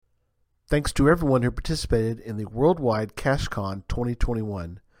Thanks to everyone who participated in the Worldwide CacheCon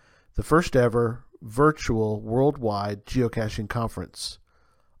 2021, the first ever virtual worldwide geocaching conference.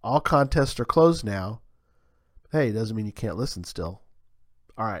 All contests are closed now. Hey, it doesn't mean you can't listen still.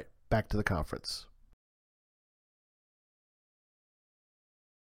 All right, back to the conference.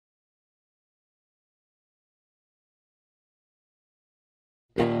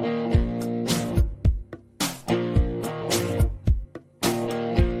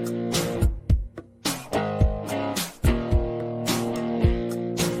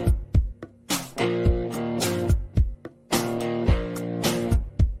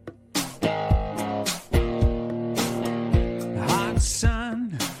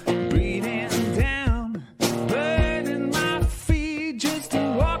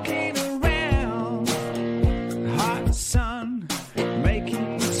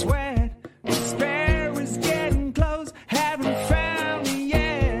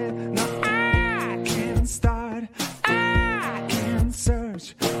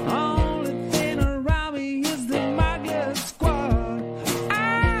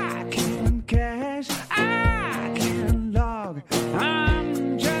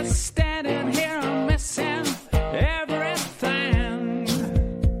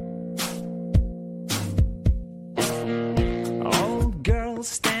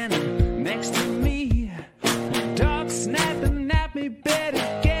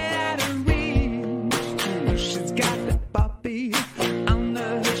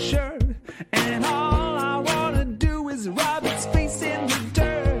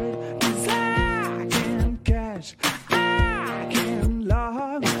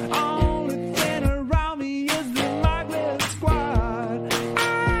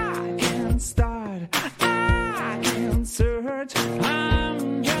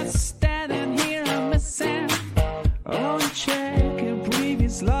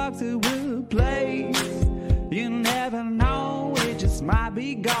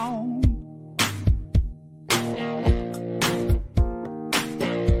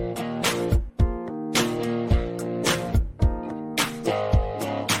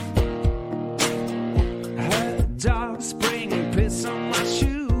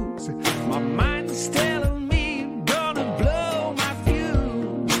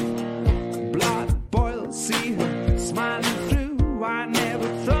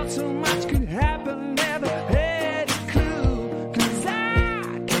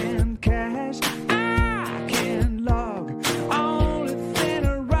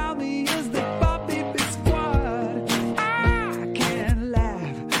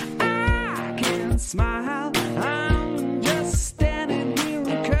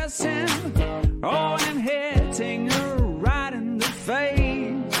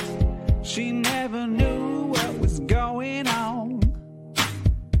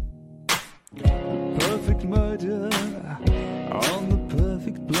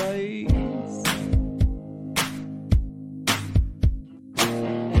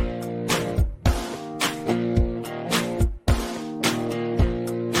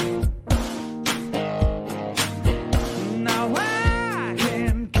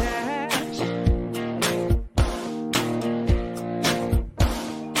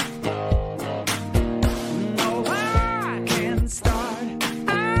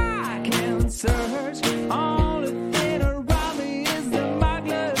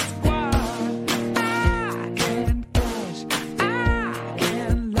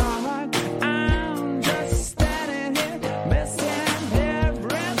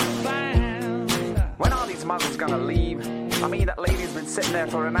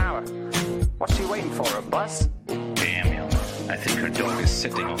 For an hour. What's she waiting for, a bus? Damn him. I think her dog is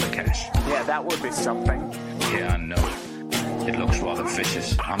sitting on the cache. Yeah, that would be something. Yeah, I know. It looks rather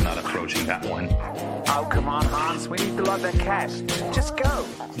vicious. I'm not approaching that one. Oh, come on, Hans. We need to log that cache. Just go.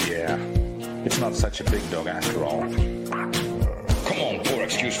 Yeah. It's not such a big dog after all. Come on, poor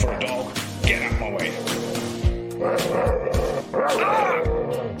excuse for a dog. Get out of my way.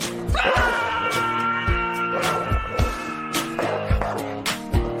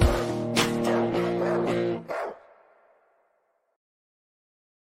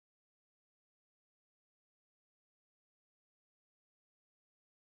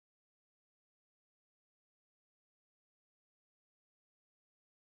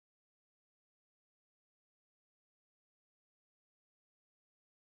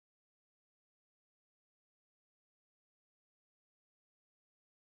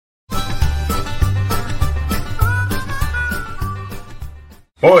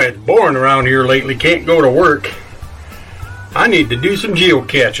 Boy, it's boring around here lately. Can't go to work. I need to do some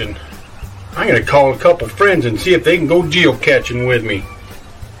geocaching. I'm going to call a couple friends and see if they can go geocaching with me.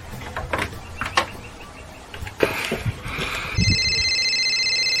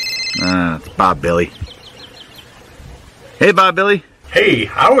 Bob Billy. Hey, Bob Billy. Hey,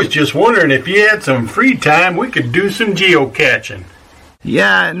 I was just wondering if you had some free time, we could do some geocaching.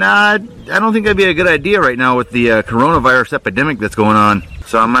 Yeah, I don't think that'd be a good idea right now with the coronavirus epidemic that's going on.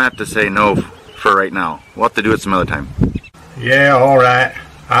 So I'm gonna have to say no for right now. We'll have to do it some other time. Yeah, all right.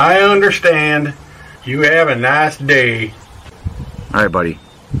 I understand. You have a nice day. All right, buddy.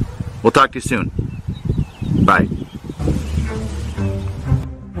 We'll talk to you soon. Bye.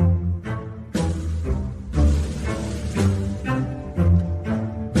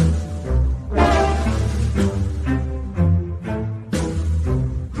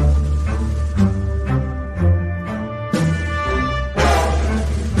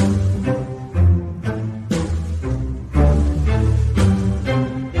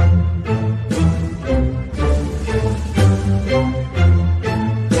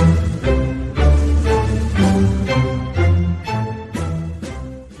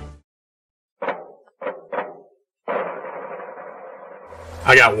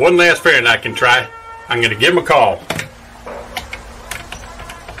 I got one last friend I can try. I'm going to give him a call.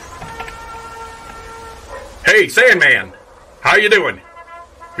 Hey, Sandman. How you doing?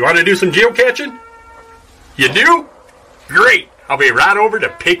 You want to do some geocaching? You do? Great. I'll be right over to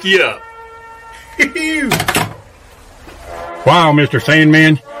pick you up. Wow, Mr.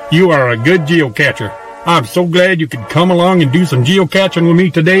 Sandman. You are a good geocacher. I'm so glad you could come along and do some geocaching with me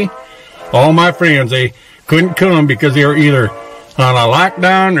today. All my friends, they couldn't come because they were either on a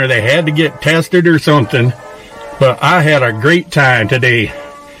lockdown or they had to get tested or something. But I had a great time today.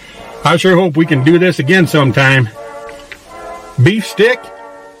 I sure hope we can do this again sometime. Beef stick?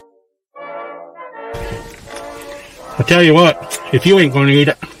 I tell you what, if you ain't going to eat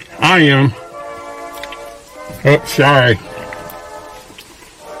it, I am. Oh, sorry.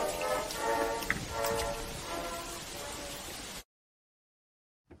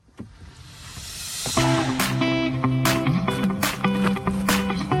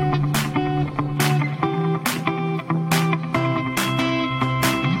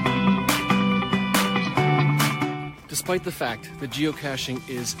 Despite the fact that geocaching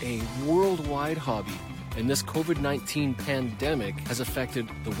is a worldwide hobby and this COVID-19 pandemic has affected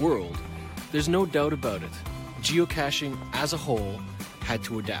the world, there's no doubt about it. Geocaching as a whole had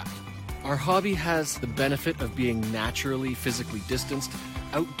to adapt. Our hobby has the benefit of being naturally physically distanced,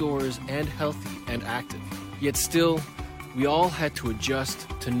 outdoors and healthy and active. Yet still, we all had to adjust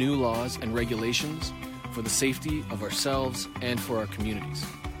to new laws and regulations for the safety of ourselves and for our communities.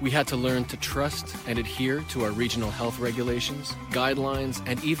 We had to learn to trust and adhere to our regional health regulations, guidelines,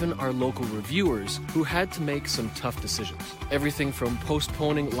 and even our local reviewers who had to make some tough decisions. Everything from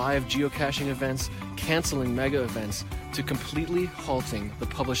postponing live geocaching events, canceling mega events, to completely halting the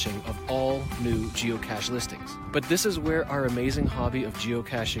publishing of all new geocache listings. But this is where our amazing hobby of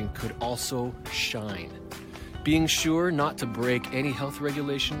geocaching could also shine. Being sure not to break any health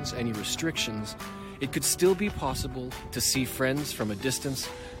regulations, any restrictions, it could still be possible to see friends from a distance,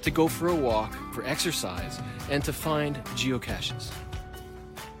 to go for a walk, for exercise, and to find geocaches.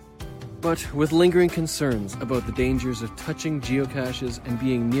 But with lingering concerns about the dangers of touching geocaches and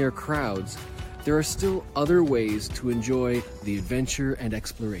being near crowds, there are still other ways to enjoy the adventure and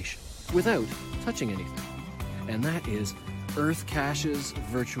exploration without touching anything. And that is Earth Caches,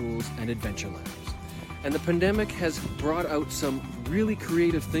 Virtuals, and Adventure Labs. And the pandemic has brought out some really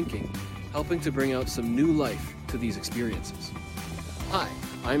creative thinking, helping to bring out some new life to these experiences. Hi,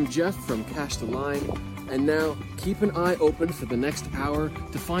 I'm Jeff from Cache the Line, and now keep an eye open for the next hour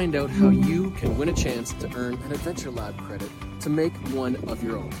to find out how you can win a chance to earn an Adventure Lab credit to make one of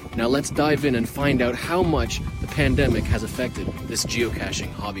your own. Now let's dive in and find out how much the pandemic has affected this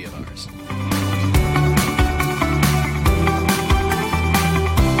geocaching hobby of ours.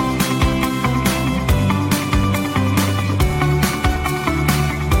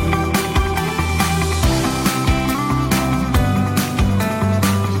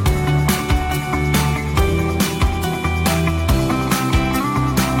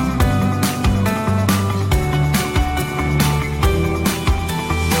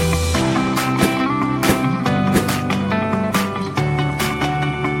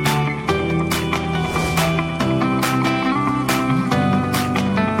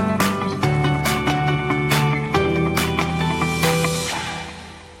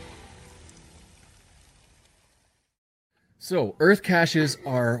 So, Earth Caches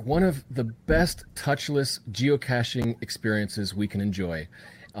are one of the best touchless geocaching experiences we can enjoy.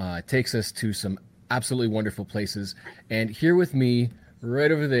 It takes us to some absolutely wonderful places. And here with me,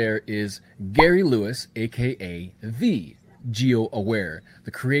 right over there, is Gary Lewis, aka The Geo Aware,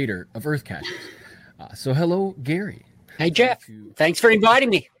 the creator of Earth Caches. So hello, Gary. Hey, Jeff. Thanks for inviting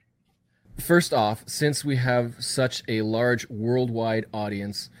me. First off, since we have such a large worldwide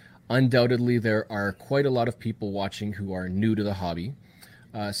audience, undoubtedly there are quite a lot of people watching who are new to the hobby.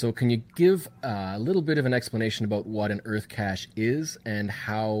 So can you give a little bit of an explanation about what an earth cache is and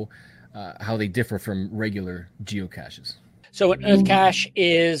how they differ from regular geocaches? So an earth cache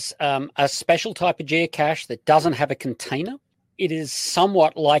is a special type of geocache that doesn't have a container. It is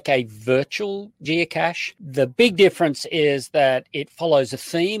somewhat like a virtual geocache. The big difference is that it follows a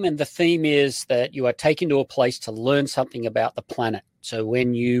theme, and the theme is that you are taken to a place to learn something about the planet. So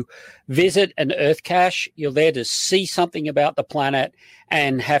when you visit an earth cache, you're there to see something about the planet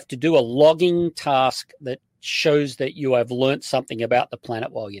and have to do a logging task that shows that you have learned something about the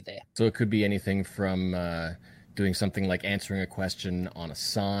planet while you're there. So it could be anything from doing something like answering a question on a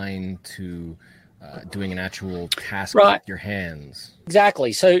sign to doing an actual task with your hands.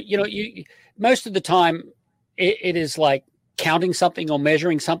 Exactly. So, you most of the time it is like counting something or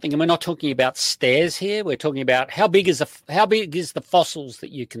measuring something, and we're not talking about stairs here. We're talking about how big is the fossils that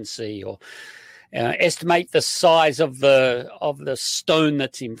you can see, or estimate the size of the stone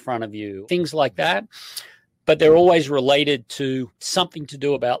that's in front of you, things like that. But they're always related to something to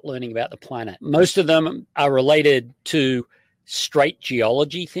do about learning about the planet. Most of them are related to straight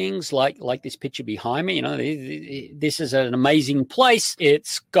geology things, like this picture behind me. This is an amazing place.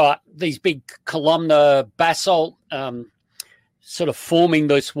 It's got these big columnar basalt sort of forming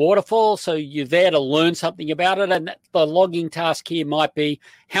this waterfall. So you're there to learn something about it. And the logging task here might be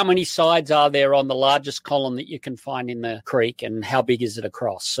how many sides are there on the largest column that you can find in the creek, and how big is it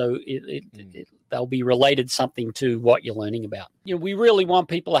across? So they'll be related something to what you're learning about. We really want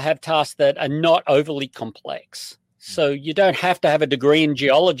people to have tasks that are not overly complex. So you don't have to have a degree in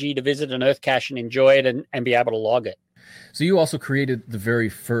geology to visit an earth cache and enjoy it and be able to log it. So you also created the very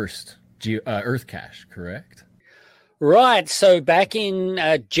first earth cache, correct? Right. So back in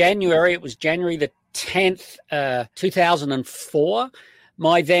January, it was January the 10th, 2004,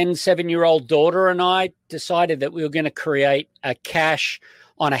 my then 7-year-old daughter and I decided that we were going to create a cache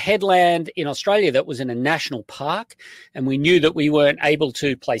on a headland in Australia that was in a national park. And we knew that we weren't able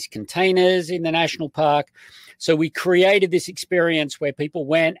to place containers in the national park. So we created this experience where people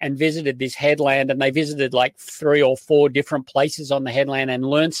went and visited this headland, and they visited like 3 or 4 different places on the headland and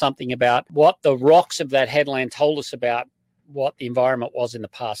learned something about what the rocks of that headland told us about what the environment was in the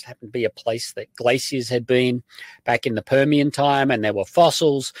past. It happened to be a place that glaciers had been back in the Permian time, and there were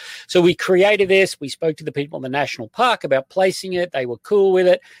fossils. So we created this. We spoke to the people in the national park about placing it. They were cool with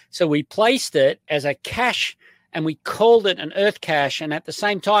it. So we placed it as a cache, and we called it an earth cache. And at the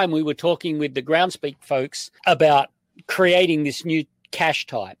same time, we were talking with the Groundspeak folks about creating this new cache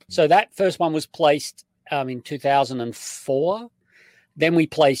type. So that first one was placed in 2004. Then we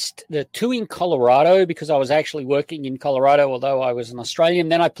placed the 2 in Colorado because I was actually working in Colorado, although I was an Australian.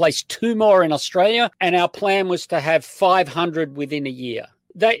 Then I placed 2 more in Australia, and our plan was to have 500 within a year.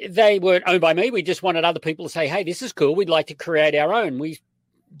 They weren't owned by me. We just wanted other people to say, hey, this is cool. We'd like to create our own. We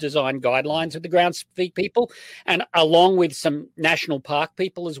designed guidelines with the Groundspeak people, and along with some national park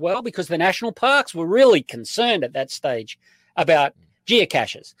people as well, because the national parks were really concerned at that stage about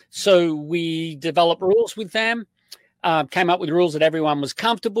geocaches. So we developed rules with them. Came up with rules that everyone was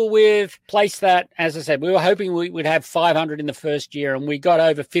comfortable with, placed that, as I said, we were hoping we would have 500 in the first year, and we got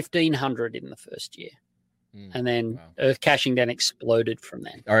over 1,500 in the first year. And then earth caching then exploded from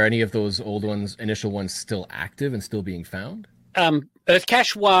then. Are any of those old ones, initial ones, still active and still being found? Earth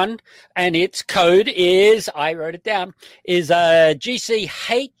Cache 1, and its code is, I wrote it down, is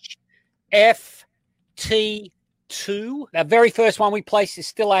GCHFT2. The very first one we placed is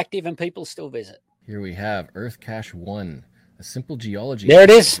still active and people still visit. Here we have Earth Cache 1, a simple geology. There it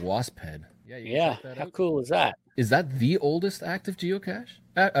is. Wasp head. Yeah, how cool is that? Is that the oldest active geocache?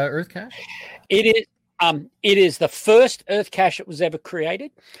 Earth cache? It is. It is the first earth cache that was ever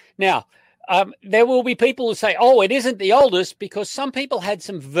created. Now, there will be people who say, oh, it isn't the oldest, because some people had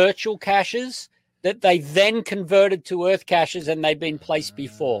some virtual caches that they then converted to earth caches, and they've been placed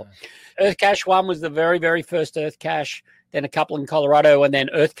before. Earth Cache 1 was the very, very first earth cache, then a couple in Colorado, and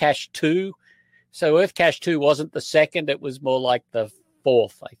then Earth Cache 2. So Earth Cache 2 wasn't the second. It was more like the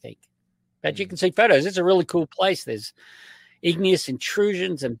 4th, I think. But you can see photos. It's a really cool place. There's igneous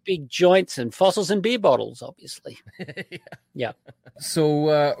intrusions and big joints and fossils and beer bottles, obviously. Yeah.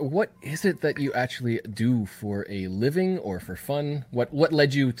 So what is it that you actually do for a living or for fun? What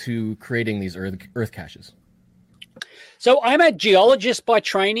led you to creating these earth caches? So I'm a geologist by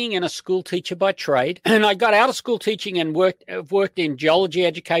training and a school teacher by trade. And I got out of school teaching and worked in geology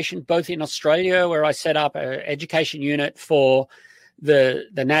education, both in Australia, where I set up an education unit for the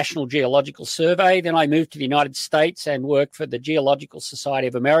National Geological Survey. Then I moved to the United States and worked for the Geological Society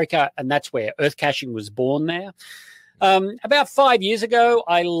of America, and that's where earth caching was born there. About 5 years ago,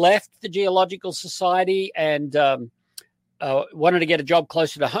 I left the Geological Society and wanted to get a job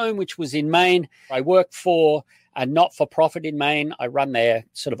closer to home, which was in Maine. I work for a not-for-profit in Maine. I run their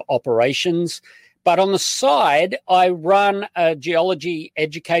sort of operations. But on the side, I run a geology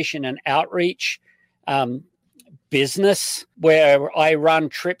education and outreach business where I run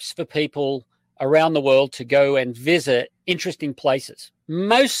trips for people around the world to go and visit interesting places,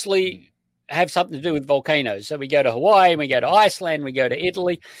 mostly have something to do with volcanoes. So we go to Hawaii, we go to Iceland, we go to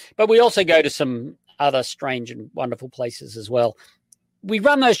Italy, but we also go to some other strange and wonderful places as well. We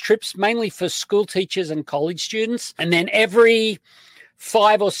run those trips mainly for school teachers and college students. And then every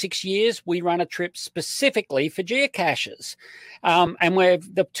 5 or 6 years, we run a trip specifically for geocachers. And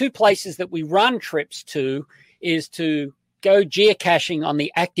the two places that we run trips to is to go geocaching on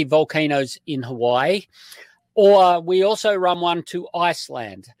the active volcanoes in Hawaii, or we also run one to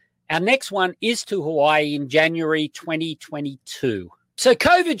Iceland. Our next one is to Hawaii in January 2022. So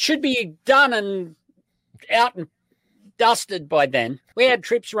COVID should be done and out and dusted by then. We had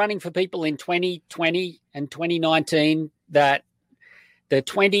trips running for people in 2020 and 2019 that the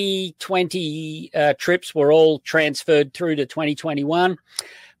 2020 trips were all transferred through to 2021.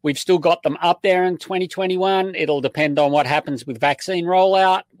 We've still got them up there in 2021. It'll depend on what happens with vaccine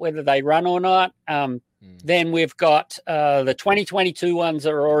rollout, whether they run or not. Then we've got the 2022 ones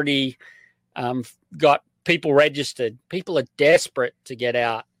that are already got people registered. People are desperate to get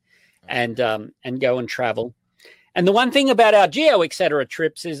out and go and travel. And the one thing about our Geo Etc.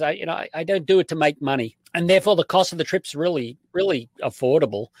 trips is I don't do it to make money, and therefore the cost of the trip's really, really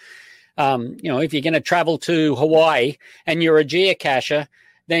affordable. If you're going to travel to Hawaii and you're a geocacher,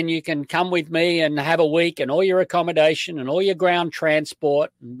 then you can come with me and have a week, and all your accommodation and all your ground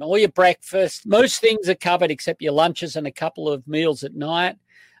transport and all your breakfast. Most things are covered except your lunches and a couple of meals at night.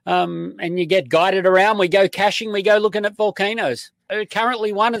 And you get guided around. We go caching. We go looking at volcanoes.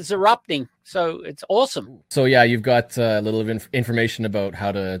 Currently, one is erupting, so it's awesome. So, yeah, you've got a little information about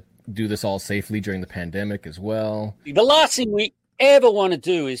how to do this all safely during the pandemic as well. The last thing we ever want to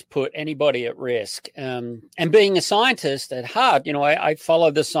do is put anybody at risk. And being a scientist at heart, I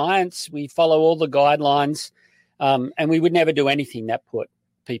follow the science. We follow all the guidelines, and we would never do anything that put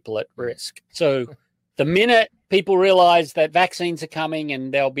people at risk. So the minute people realize that vaccines are coming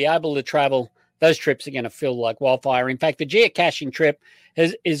and they'll be able to travel, those trips are going to fill like wildfire. In fact, the geocaching trip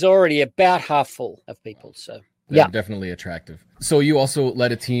is already about half full of people. So they're definitely attractive. So you also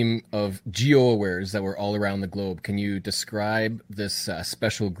led a team of GeoAwares that were all around the globe. Can you describe this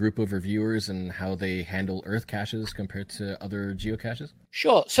special group of reviewers and how they handle earth caches compared to other geocaches?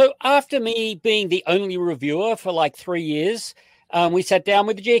 Sure. So after me being the only reviewer for like 3 years, we sat down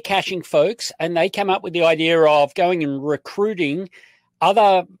with the geocaching folks, and they came up with the idea of going and recruiting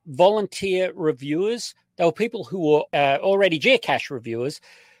other volunteer reviewers. There were people who were already geocache reviewers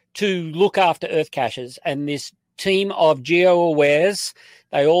to look after earth caches. And this team of GeoAwares,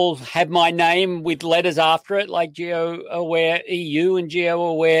 they all have my name with letters after it, like GeoAware EU and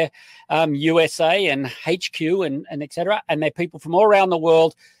GeoAware USA and HQ and et cetera. And they're people from all around the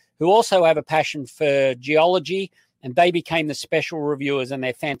world who also have a passion for geology, and they became the special reviewers, and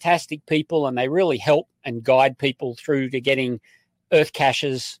they're fantastic people, and they really help and guide people through to getting earth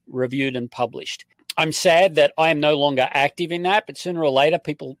caches reviewed and published. I'm sad that I am no longer active in that, but sooner or later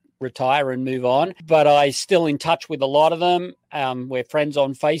people retire and move on. But I'm still in touch with a lot of them. We're friends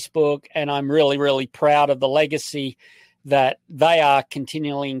on Facebook, and I'm really, really proud of the legacy that they are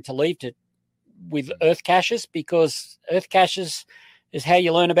continuing to leave with earth caches, because earth caches is how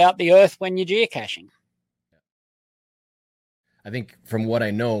you learn about the earth when you're geocaching. I think from what I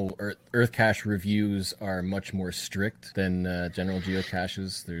know, earth cache reviews are much more strict than general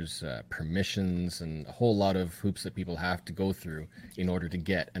geocaches. There's permissions and a whole lot of hoops that people have to go through in order to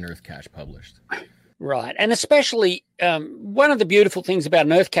get an earth cache published. Right. And especially one of the beautiful things about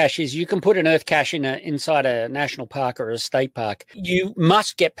an earth cache is you can put an earth cache inside a national park or a state park. You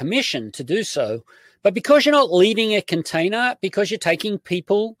must get permission to do so. But because you're not leaving a container, because you're taking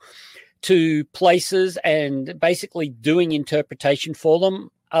people to places and basically doing interpretation for them,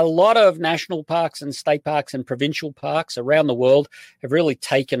 a lot of national parks and state parks and provincial parks around the world have really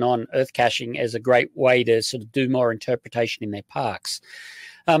taken on earth caching as a great way to sort of do more interpretation in their parks.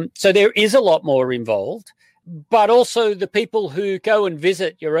 So there is a lot more involved, but also the people who go and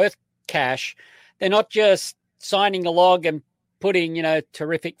visit your earth cache, they're not just signing a log and putting,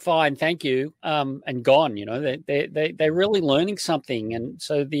 terrific, fine, thank you, and gone. They're really learning something. And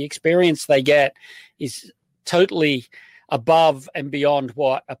so the experience they get is totally above and beyond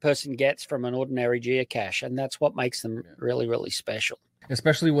what a person gets from an ordinary geocache. And that's what makes them really, really special.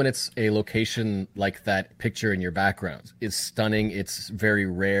 Especially when it's a location like that picture in your background. It's stunning. It's very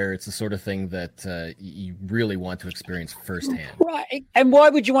rare. It's the sort of thing that you really want to experience firsthand. Right. And why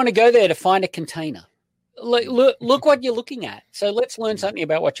would you want to go there to find a container? Look what you're looking at. So let's learn something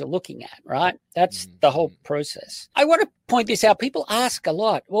about what you're looking at, right? That's the whole process. I want to point this out. People ask a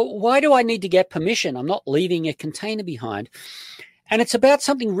lot, well, why do I need to get permission? I'm not leaving a container behind. And it's about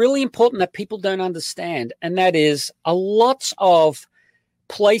something really important that people don't understand. And that is lots of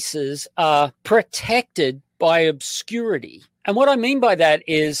places are protected by obscurity. And what I mean by that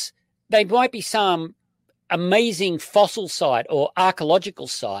is they might be some amazing fossil site or archaeological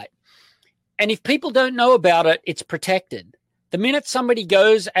site. And if people don't know about it, it's protected. The minute somebody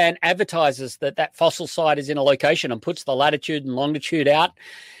goes and advertises that that fossil site is in a location and puts the latitude and longitude out,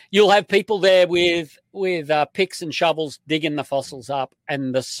 you'll have people there with picks and shovels digging the fossils up,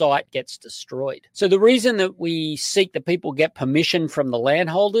 and the site gets destroyed. So the reason that we seek that people get permission from the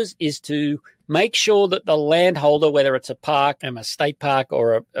landholders is to make sure that the landholder, whether it's a park, a state park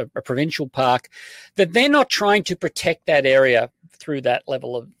or a provincial park, that they're not trying to protect that area through that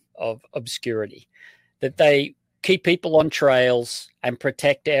level of obscurity. That they keep people on trails and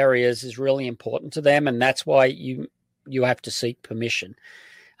protect areas is really important to them, and that's why you have to seek permission.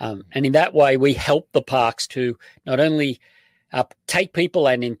 And in that way, we help the parks to not only take people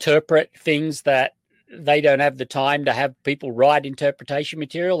and interpret things that they don't have the time to have people write interpretation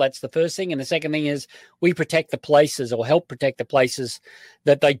material. That's the first thing. And the second thing is we protect the places, or help protect the places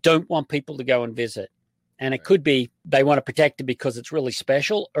that they don't want people to go and visit. And it could be they want to protect it because it's really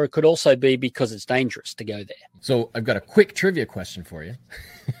special, or it could also be because it's dangerous to go there. So I've got a quick trivia question for you.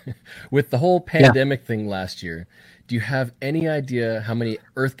 With the whole pandemic thing last year, do you have any idea how many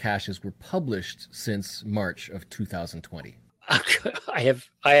Earth caches were published since March of 2020? I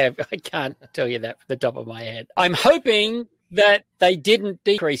can't tell you that from the top of my head. I'm hoping that they didn't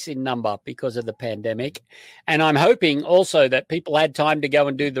decrease in number because of the pandemic. And I'm hoping also that people had time to go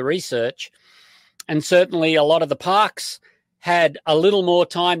and do the research. And certainly a lot of the parks had a little more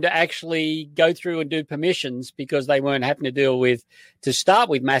time to actually go through and do permissions because they weren't having to deal with, to start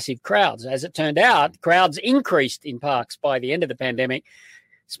with, massive crowds. As it turned out, crowds increased in parks by the end of the pandemic,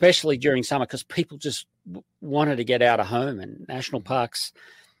 especially during summer, because people just wanted to get out of home. And national parks,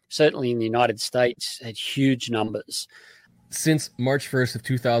 certainly in the United States, had huge numbers. Since March 1st of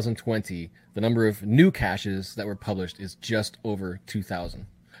 2020, the number of new caches that were published is just over 2,000.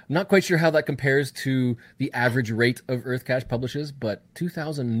 I'm not quite sure how that compares to the average rate of Earth cache publishes, but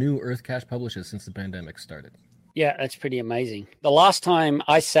 2,000 new Earth cache publishes since the pandemic started. Yeah, that's pretty amazing. The last time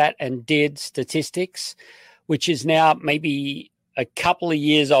I sat and did statistics, which is now maybe a couple of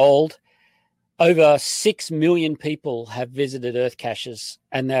years old, over 6 million people have visited Earth caches,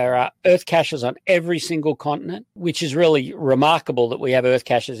 and there are Earth caches on every single continent, which is really remarkable that we have Earth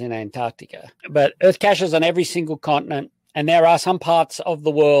caches in Antarctica. But Earth caches on every single continent. And there are some parts of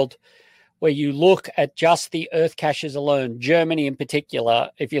the world where you look at just the Earth caches alone, Germany in particular.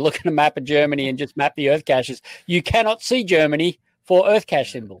 If you look at a map of Germany and just map the Earth caches, you cannot see Germany for Earth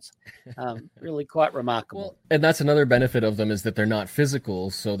cache symbols. Really quite remarkable. Well, and that's another benefit of them, is that they're not physical,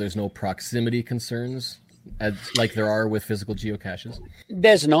 so there's no proximity concerns like there are with physical geocaches.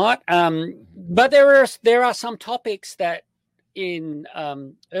 There's not, but there are some topics that in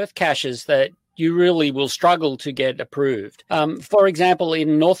Earth caches that you really will struggle to get approved. For example,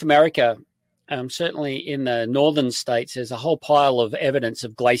 in North America, certainly in the northern states, there's a whole pile of evidence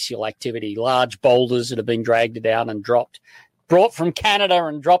of glacial activity, large boulders that have been dragged down and brought from Canada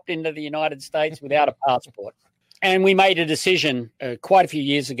and dropped into the United States without a passport. And we made a decision quite a few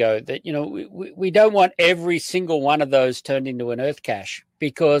years ago that, we don't want every single one of those turned into an Earth cache,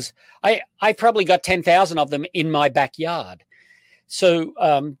 because I probably got 10,000 of them in my backyard.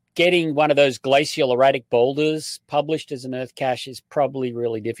 So getting one of those glacial erratic boulders published as an Earth cache is probably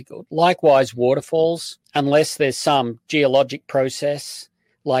really difficult. Likewise, waterfalls, unless there's some geologic process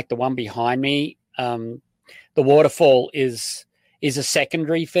like the one behind me, the waterfall is a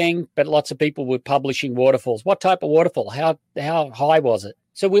secondary thing, but lots of people were publishing waterfalls. What type of waterfall? How high was it?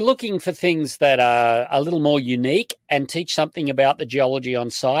 So we're looking for things that are a little more unique and teach something about the geology on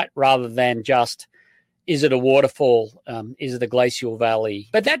site, rather than just, is it a waterfall? Is it a glacial valley?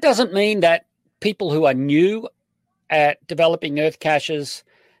 But that doesn't mean that people who are new at developing Earth caches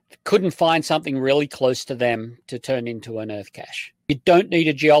couldn't find something really close to them to turn into an Earth cache. You don't need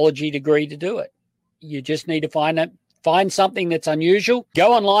a geology degree to do it. You just need to find something that's unusual,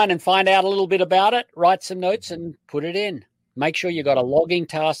 go online and find out a little bit about it, write some notes and put it in. Make sure you got a logging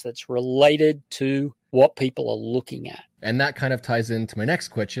task that's related to what people are looking at. And that kind of ties into my next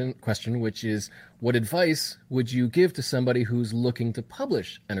question, which is, what advice would you give to somebody who's looking to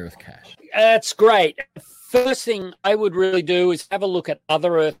publish an Earth cache? That's great. First thing I would really do is have a look at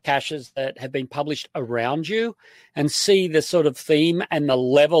other Earth caches that have been published around you and see the sort of theme and the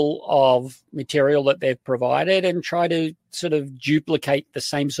level of material that they've provided and try to sort of duplicate the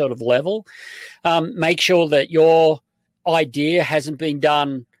same sort of level. Make sure that your idea hasn't been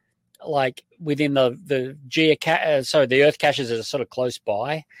done like within the Earth caches that are sort of close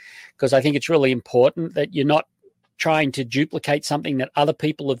by, because I think it's really important that you're not trying to duplicate something that other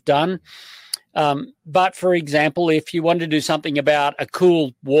people have done. But for example, if you wanted to do something about a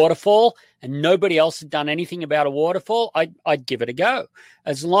cool waterfall and nobody else had done anything about a waterfall, I'd give it a go,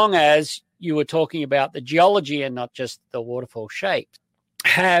 as long as you were talking about the geology and not just the waterfall shape.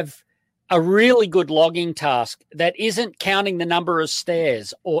 Have a really good logging task that isn't counting the number of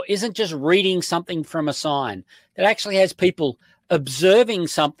stairs or isn't just reading something from a sign, that actually has people observing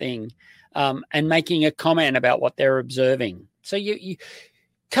something and making a comment about what they're observing. So you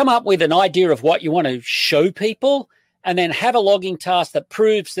come up with an idea of what you want to show people and then have a logging task that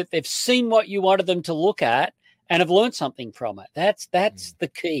proves that they've seen what you wanted them to look at and have learned something from it. That's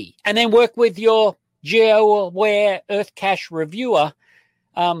the key. And then work with your GeoAware Earth cache reviewer.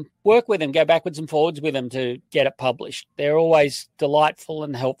 Work with them, go backwards and forwards with them to get it published. They're always delightful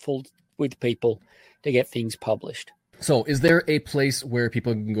and helpful with people to get things published. So is there a place where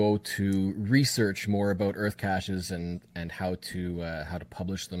people can go to research more about Earth caches and how to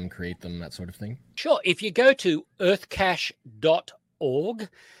publish them, create them, that sort of thing? Sure. If you go to earthcache.org,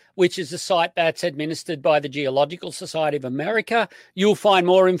 which is a site that's administered by the Geological Society of America, you'll find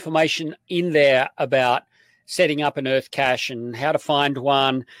more information in there about setting up an Earth cache and how to find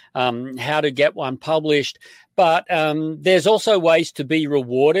one, how to get one published. But there's also ways to be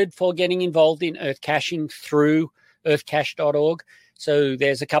rewarded for getting involved in Earth caching through earthcache.org. So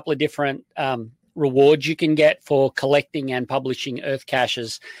there's a couple of different rewards you can get for collecting and publishing Earth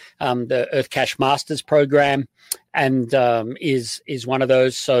caches. The Earth Cache Masters program and is one of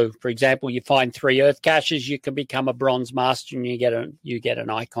those. So, for example, you find 3 Earth caches, you can become a bronze master, and you get an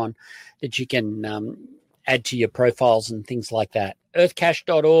icon that you can add to your profiles and things like that.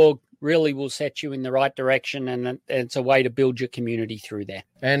 Earthcache.org really will set you in the right direction, and it's a way to build your community through there.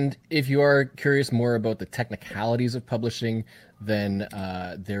 And if you are curious more about the technicalities of publishing, then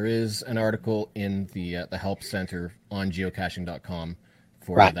there is an article in the Help Center on geocaching.com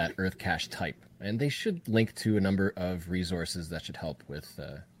for that Earth cache type. And they should link to a number of resources that should help with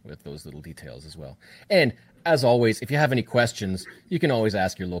those little details as well. And as always, if you have any questions, you can always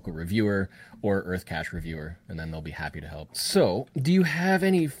ask your local reviewer or Earth cache reviewer, and then they'll be happy to help. So, do you have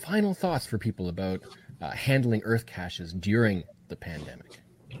any final thoughts for people about handling Earth caches during the pandemic?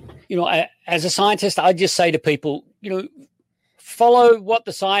 As a scientist, I just say to people, follow what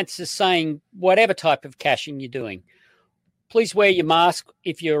the science is saying, whatever type of caching you're doing. Please wear your mask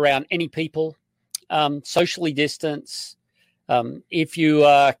if you're around any people, socially distance. If you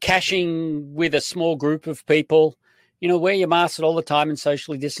are caching with a small group of people, wear your mask all the time and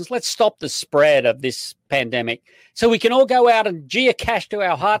socially distance. Let's stop the spread of this pandemic so we can all go out and geocache to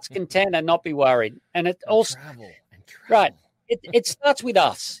our heart's content and not be worried. And it also, travel. Right. It starts with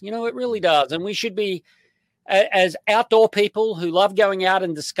us. It really does. And we should be, as outdoor people who love going out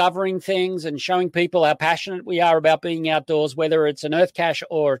and discovering things and showing people how passionate we are about being outdoors, whether it's an Earth cache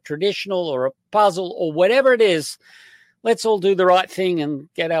or a traditional or a puzzle or whatever it is. Let's all do the right thing and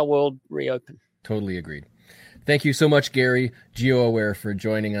get our world reopened. Totally agreed. Thank you so much, Gary GeoAware, for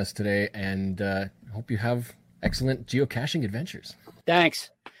joining us today, and I hope you have excellent geocaching adventures.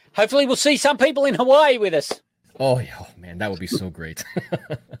 Thanks. Hopefully we'll see some people in Hawaii with us. Oh, man, that would be so great.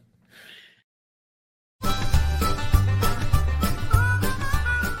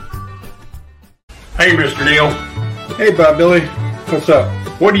 Hey, Mr. Neil. Hey, Bob Billy. What's up?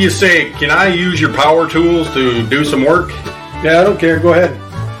 What do you say? Can I use your power tools to do some work? Yeah, I don't care. Go ahead.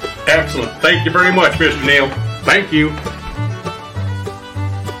 Excellent. Thank you very much, Mr. Neil. Thank you.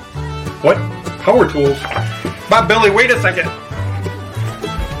 What? Power tools? Bob Billy, wait a second.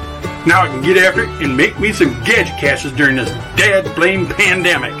 Now I can get after it and make me some gadget caches during this dad blame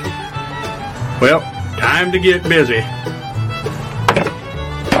pandemic. Well, time to get busy.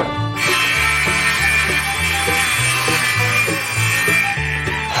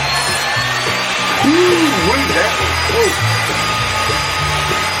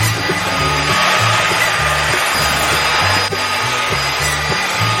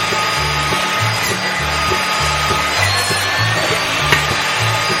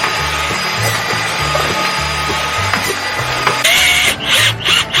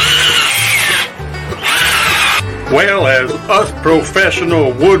 Well, as us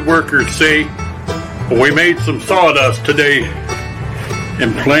professional woodworkers say, we made some sawdust today,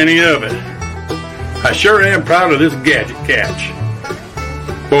 and plenty of it. I sure am proud of this gadget catch.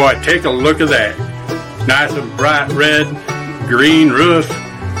 Boy, take a look at that. Nice and bright red, green roof.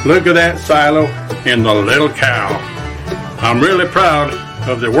 Look at that silo and the little cow. I'm really proud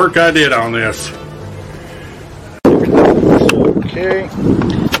of the work I did on this. Okay,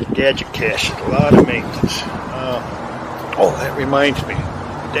 gadget cache, a lot of maintenance. Oh, that reminds me.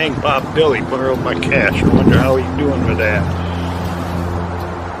 Dang, Bob Billy borrowed my cash. I wonder how he's doing with that.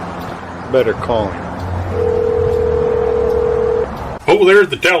 Better call him. Oh, there's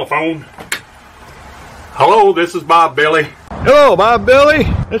the telephone. Hello, this is Bob Billy. Hello, Bob Billy.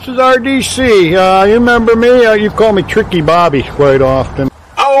 This is RDC. You remember me? You call me Tricky Bobby quite often.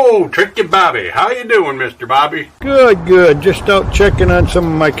 Oh, Tricky Bobby. How you doing, Mr. Bobby? Good, good. Just out checking on some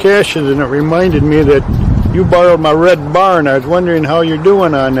of my caches, and it reminded me that you borrowed my red barn. I was wondering how you're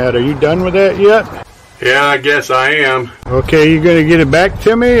doing on that. Are you done with that yet? Yeah, I guess I am. Okay, you gonna get it back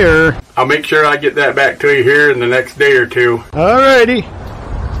to me, or? I'll make sure I get that back to you here in the next day or two. Alrighty.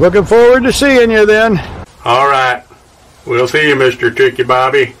 Looking forward to seeing you then. All right. We'll see you, Mr. Tricky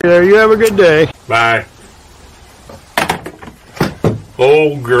Bobby. Yeah, you have a good day. Bye.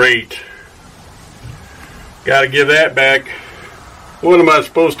 Oh, great. Gotta give that back. What am I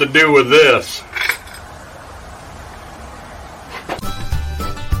supposed to do with this?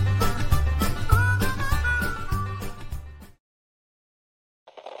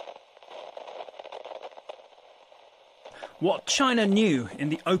 What China knew in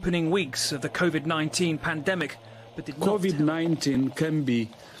the opening weeks of the COVID-19 pandemic, but did not. COVID-19 can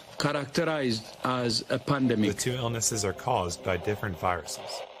be characterized as a pandemic. The two illnesses are caused by different viruses.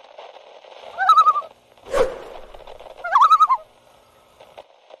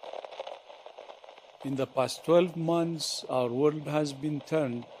 In the past 12 months, our world has been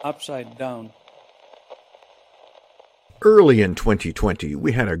turned upside down. Early in 2020,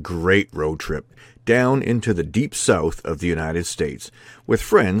 we had a great road trip down into the deep south of the United States with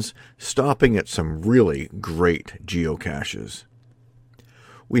friends stopping at some really great geocaches.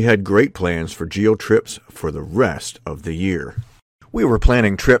 We had great plans for geo trips for the rest of the year. We were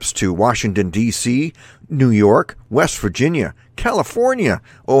planning trips to Washington, D.C., New York, West Virginia, California,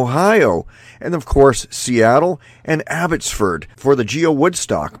 Ohio, and of course Seattle and Abbotsford for the Geo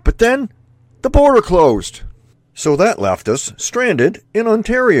Woodstock. But then the border closed. So that left us stranded in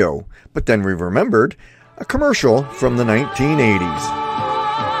Ontario. But then we remembered a commercial from the 1980s.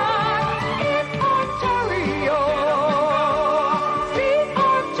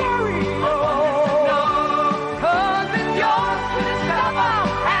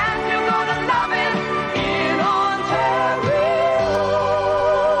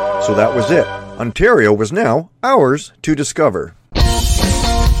 So that was it. Ontario was now ours to discover.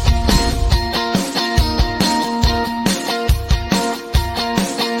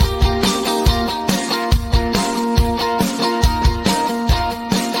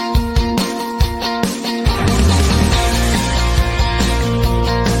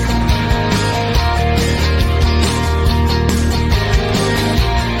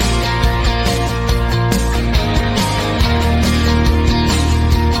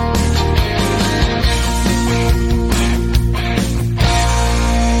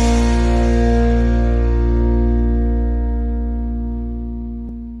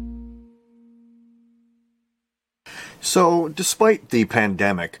 So, despite the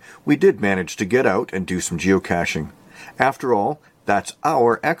pandemic, we did manage to get out and do some geocaching. After all, that's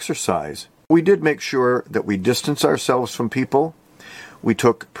our exercise. We did make sure that we distance ourselves from people. We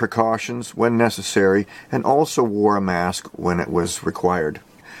took precautions when necessary and also wore a mask when it was required.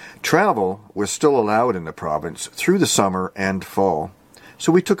 Travel was still allowed in the province through the summer and fall,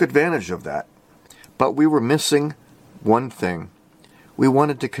 so we took advantage of that. But we were missing one thing. We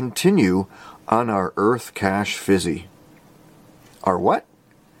wanted to continue on our Earth Cache Fizzy. Our what?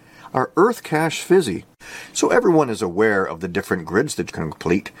 Our Earth Cache Fizzy. So everyone is aware of the different grids that you can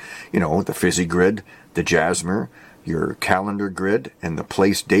complete. You know, the Fizzy grid, the Jasmer, your calendar grid, and the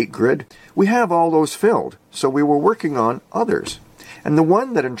place date grid. We have all those filled, so we were working on others. And the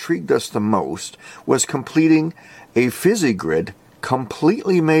one that intrigued us the most was completing a Fizzy grid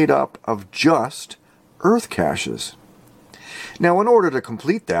completely made up of just Earth caches. Now, in order to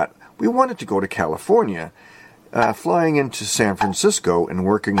complete that, we wanted to go to California, flying into San Francisco and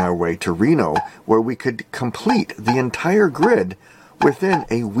working our way to Reno, where we could complete the entire grid within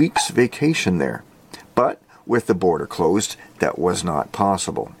a week's vacation there. But with the border closed, that was not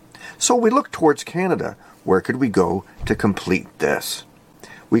possible. So we looked towards Canada. Where could we go to complete this?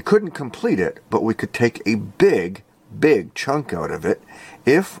 We couldn't complete it, but we could take a big big chunk out of it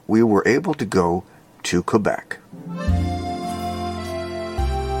if we were able to go to Quebec.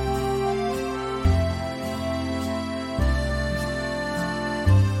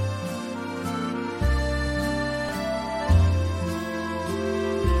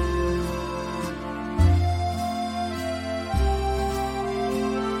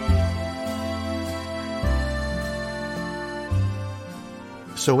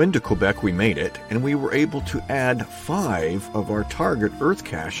 So into Quebec we made it, and we were able to add 5 of our target Earth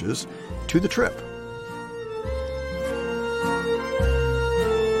caches to the trip.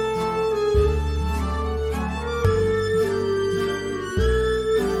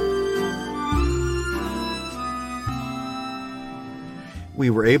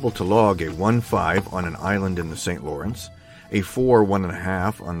 We were able to log a 1.5 on an island in the St. Lawrence, a 4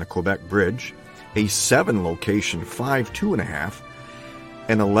 1.5 on the Quebec Bridge, a 7 location 5 2.5,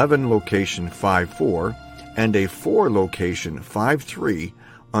 an 11 location 5.4, and a 4 location 5.3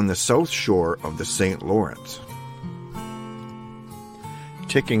 on the south shore of the St. Lawrence.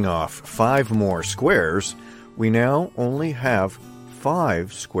 Ticking off 5 more squares, we now only have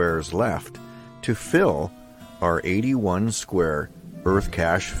 5 squares left to fill our 81 square Earth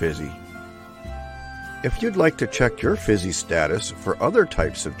Cache Fizzy. If you'd like to check your Fizzy status for other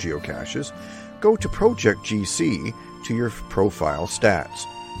types of geocaches, go to Project GC to your profile stats.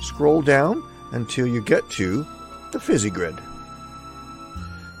 Scroll down until you get to the Fizzy Grid.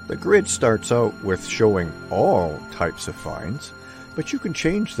 The grid starts out with showing all types of finds, but you can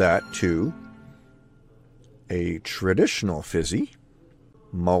change that to a traditional Fizzy,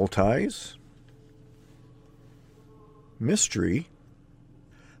 multis, mystery,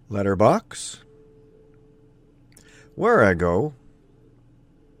 letterbox, where I go,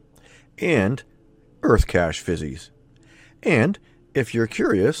 and Earth Cache Fizzies. And if you're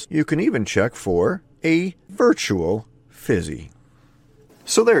curious, you can even check for a virtual Fizzy.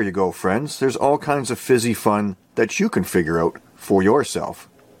 So there you go, friends. There's all kinds of Fizzy fun that you can figure out for yourself.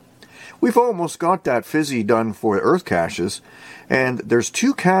 We've almost got that Fizzy done for the Earth caches, and there's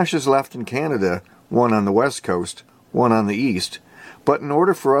 2 caches left in Canada, one on the west coast, one on the east. But in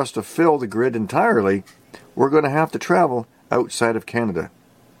order for us to fill the grid entirely, we're going to have to travel outside of Canada.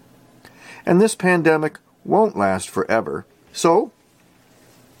 And this pandemic won't last forever, so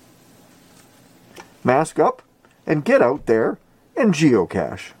mask up and get out there and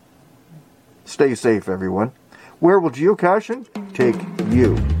geocache. Stay safe, everyone. Where will geocaching take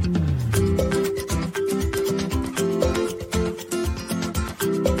you?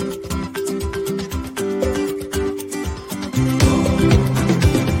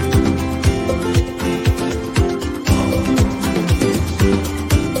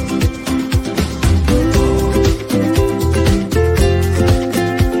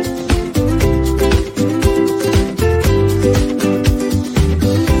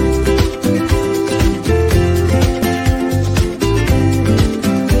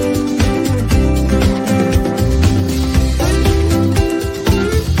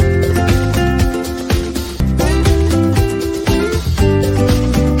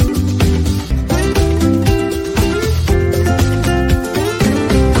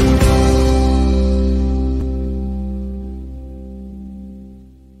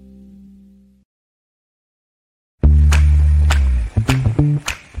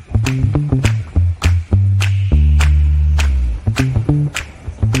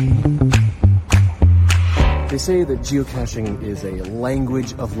 They say that geocaching is a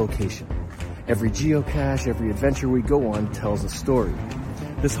language of location. Every geocache, every adventure we go on tells a story.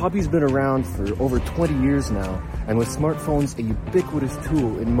 This hobby's been around for over 20 years now, and with smartphones a ubiquitous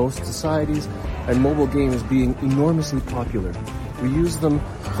tool in most societies and mobile games being enormously popular, we use them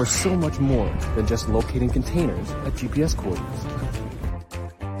for so much more than just locating containers at GPS coordinates.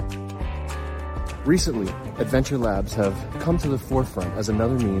 Recently, Adventure Labs have come to the forefront as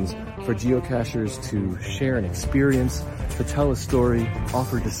another means for geocachers to share an experience, to tell a story,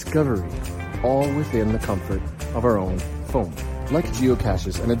 offer discovery, all within the comfort of our own phone. Like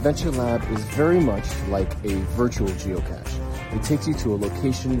geocaches, an Adventure Lab is very much like a virtual geocache. It takes you to a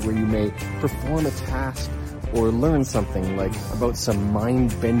location where you may perform a task or learn something like about some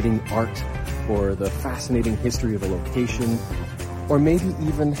mind-bending art or the fascinating history of a location, or maybe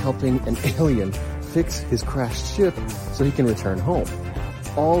even helping an alien fix his crashed ship so he can return home.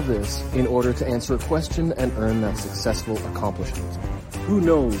 All this in order to answer a question and earn that successful accomplishment. Who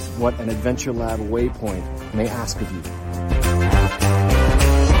knows what an Adventure Lab waypoint may ask of you?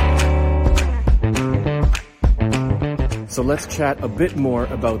 So let's chat a bit more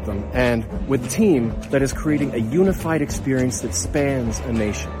about them, and with a team that is creating a unified experience that spans a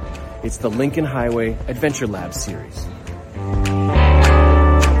nation. It's the Lincoln Highway Adventure Lab series.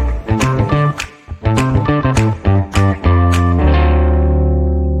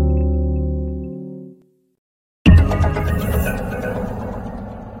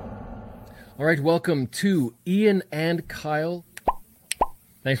 All right, welcome to Ian and Kyle.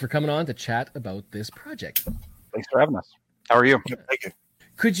 Thanks for coming on to chat about this project. Thanks for having us. How are you? Thank you.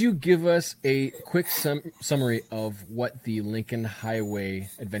 Could you give us a quick summary of what the Lincoln Highway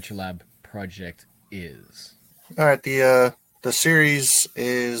Adventure Lab project is? All right, the series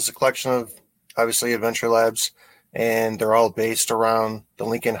is a collection of, obviously, adventure labs, and they're all based around the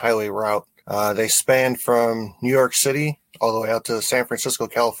Lincoln Highway route. They span from New York City all the way out to San Francisco,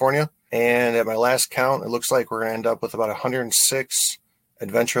 California. And at my last count, it looks like we're going to end up with about 106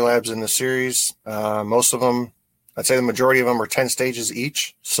 adventure labs in the series. Most of them, I'd say the majority of them are 10 stages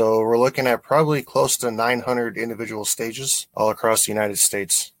each. So we're looking at probably close to 900 individual stages all across the United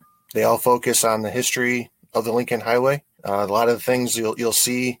States. They all focus on the history of the Lincoln Highway. A lot of the things you'll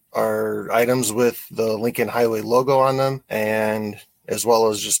see are items with the Lincoln Highway logo on them, and as well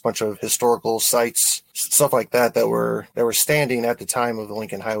as just a bunch of historical sites, stuff like that were standing at the time of the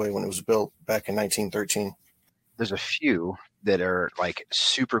Lincoln Highway when it was built back in 1913. There's a few that are like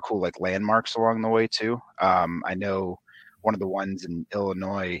super cool, like landmarks along the way too. I know one of the ones in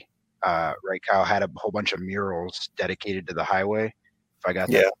Illinois, right, Kyle, had a whole bunch of murals dedicated to the highway. If I got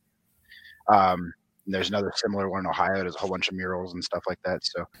that. And there's another similar one in Ohio. There's a whole bunch of murals and stuff like that.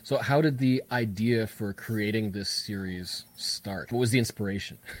 So how did the idea for creating this series start? What was the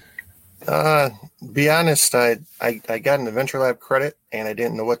inspiration? Be honest, I got an Adventure Lab credit and I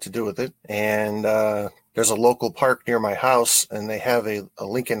didn't know what to do with it. And there's a local park near my house, and they have a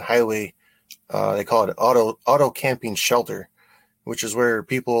Lincoln Highway. They call it auto camping shelter, which is where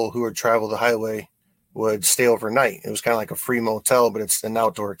people who would travel the highway would stay overnight. It was kind of like a free motel, but it's an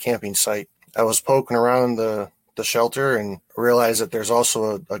outdoor camping site. I was poking around the shelter and realized that there's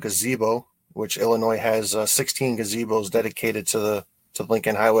also a gazebo, which Illinois has 16 gazebos dedicated to the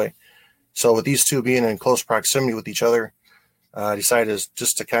Lincoln Highway. So with these two being in close proximity with each other, I decided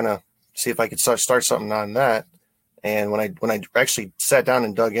just to kind of see if I could start something on that. And when I actually sat down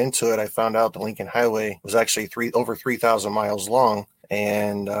and dug into it, I found out the Lincoln Highway was actually over 3,000 miles long.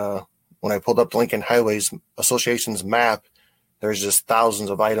 And when I pulled up the Lincoln Highways Association's map, there's just thousands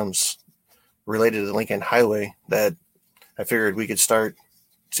of items related to the Lincoln Highway that I figured we could see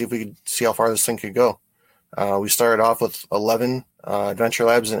if we could see how far this thing could go. We started off with 11 adventure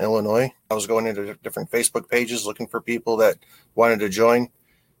labs in Illinois. I was going into different Facebook pages looking for people that wanted to join.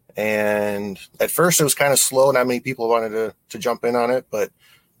 And at first it was kind of slow. Not many people wanted to jump in on it, but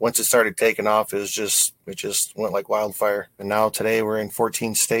once it started taking off, it just went like wildfire. And now today we're in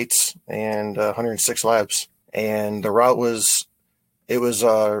 14 states and 106 labs. And the route was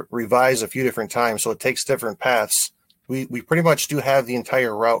revised a few different times, so it takes different paths. We pretty much do have the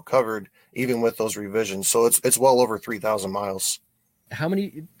entire route covered, even with those revisions. So it's well over 3,000 miles. How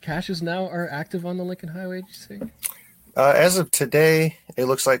many caches now are active on the Lincoln Highway, did you say? As of today, it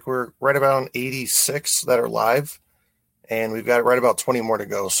looks like we're right about 86 that are live, and we've got right about 20 more to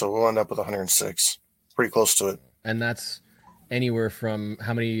go. So we'll end up with 106, pretty close to it. And that's anywhere from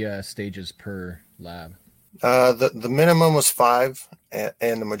how many stages per lab? The minimum was 5,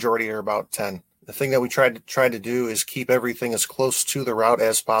 and the majority are about 10. The thing that we tried to do is keep everything as close to the route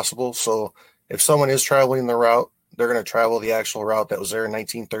as possible. So if someone is traveling the route, they're going to travel the actual route that was there in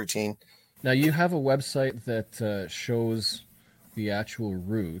 1913. Now you have a website that shows the actual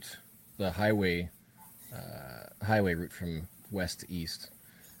route, the highway route from west to east.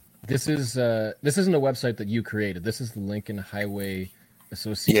 This isn't a website that you created. This is the Lincoln Highway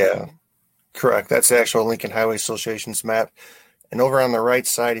Association. Yeah, correct. That's the actual Lincoln Highway Association's map. And over on the right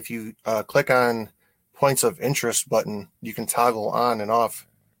side, if you click on points of interest button, you can toggle on and off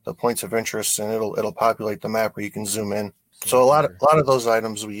the points of interest, and it'll populate the map where you can zoom in. So a lot of those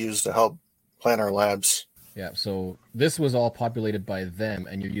items we use to help plan our labs. Yeah. So this was all populated by them,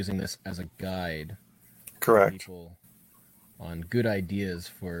 and you're using this as a guide. Correct. For people on good ideas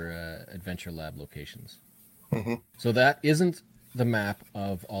for adventure lab locations. Mm-hmm. So that isn't the map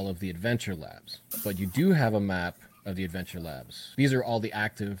of all of the adventure labs, but you do have a map of the adventure labs. These are all the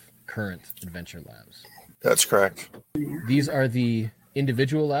active current adventure labs. That's correct. These are the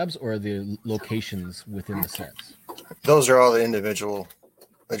individual labs or the locations within the sets? Those are all the individual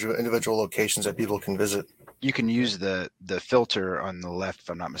locations that people can visit. You can use the filter on the left, if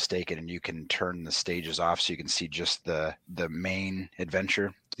I'm not mistaken, and you can turn the stages off so you can see just the main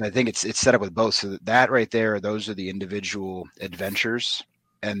adventure. And I think it's set up with both. So that right there, those are the individual adventures.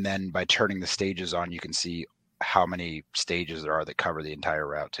 And then by turning the stages on, you can see how many stages there are that cover the entire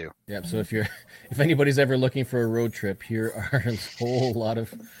route too. Yeah. So if anybody's ever looking for a road trip, here are a whole lot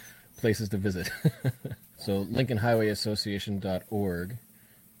of places to visit. So LincolnHighwayAssociation.org,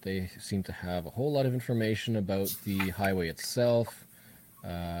 they seem to have a whole lot of information about the highway itself,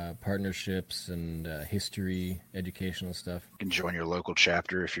 partnerships and history, educational stuff. You can join your local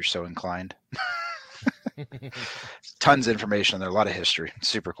chapter if you're so inclined. Tons of information there, a lot of history.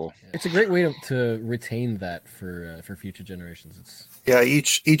 Super cool. It's a great way to retain that for future generations. Yeah,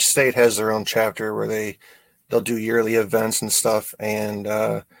 each state has their own chapter where they'll do yearly events and stuff, and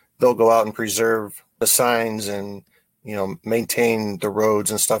they'll go out and preserve the signs and maintain the roads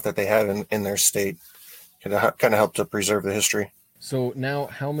and stuff that they have in their state. Kind of help to preserve the history. So now,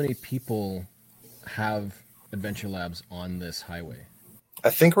 how many people have Adventure Labs on this highway? I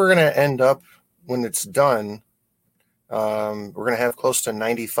think we're going to end up, when it's done, we're going to have close to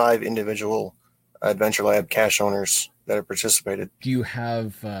 95 individual Adventure Lab cache owners that have participated. Do you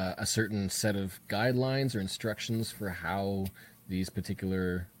have a certain set of guidelines or instructions for how these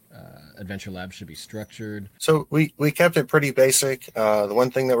particular Adventure Labs should be structured? So we kept it pretty basic. The one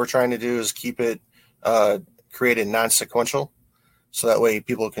thing that we're trying to do is keep it created non-sequential, so that way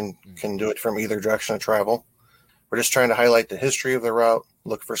people can do it from either direction of travel. We're just trying to highlight the history of the route,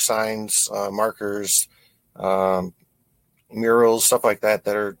 look for signs, markers, murals, stuff like that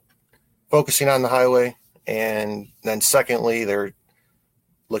are focusing on the highway. And then secondly, they're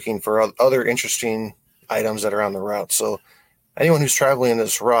looking for other interesting items that are on the route. So anyone who's traveling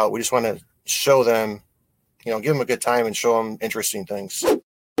this route, we just want to show them, give them a good time and show them interesting things.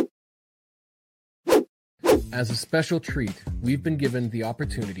 As a special treat, we've been given the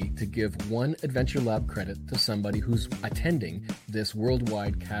opportunity to give 1 Adventure Lab credit to somebody who's attending this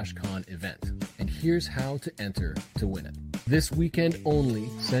worldwide CacheCon event. And here's how to enter to win it. This weekend only,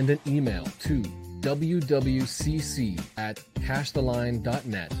 send an email to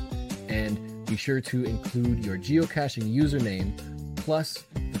wwcc@cachetheline.net and be sure to include your geocaching username plus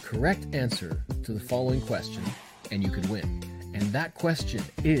the correct answer to the following question, and you could win. And that question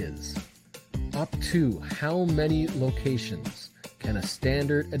is: up to how many locations can a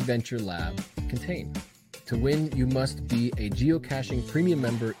standard Adventure Lab contain? To win, you must be a geocaching premium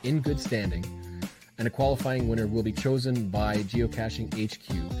member in good standing, and a qualifying winner will be chosen by Geocaching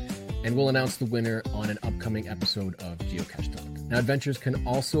HQ, and we'll announce the winner on an upcoming episode of Geocache Talk. Now, adventures can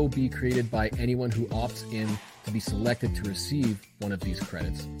also be created by anyone who opts in to be selected to receive one of these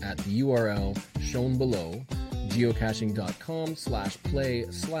credits at the URL shown below,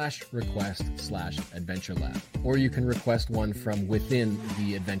 geocaching.com/play/request/adventure-lab. Or you can request one from within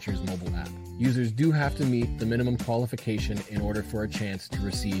the Adventures mobile app. Users do have to meet the minimum qualification in order for a chance to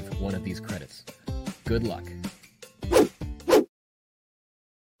receive one of these credits. Good luck.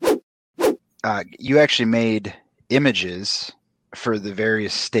 You actually made images for the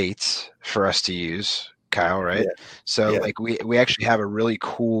various states for us to use, Kyle, right? Yeah. So like we actually have a really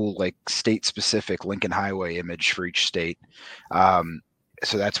cool like state specific Lincoln Highway image for each state.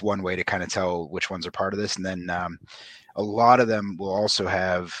 So that's one way to kind of tell which ones are part of this. And then a lot of them will also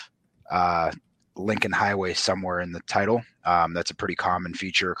have Lincoln Highway somewhere in the title. That's a pretty common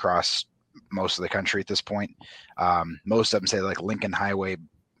feature across most of the country at this point. Most of them say like Lincoln Highway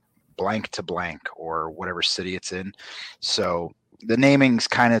blank to blank or whatever city it's in. So the naming's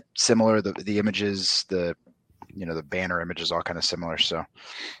kind of similar. The images, the banner image is all kind of similar. So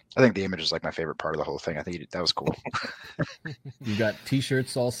I think the image is like my favorite part of the whole thing. I think that was cool. You got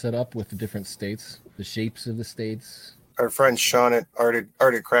t-shirts all set up with the different states, the shapes of the states. Our friend Sean at Arted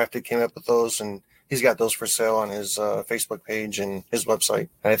Crafted came up with those, and he's got those for sale on his Facebook page and his website.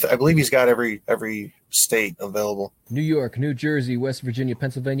 And I believe he's got every state available. New York, New Jersey, West Virginia,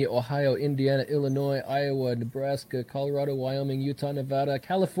 Pennsylvania, Ohio, Indiana, Illinois, Iowa, Nebraska, Colorado, Wyoming, Utah, Nevada,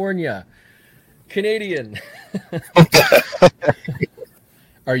 California, Canadian.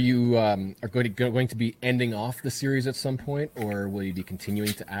 Are you going to be ending off the series at some point, or will you be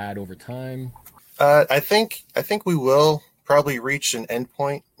continuing to add over time? I think we will probably reach an end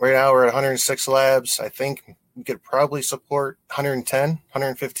point. Right now we're at 106 labs. I think we could probably support 110,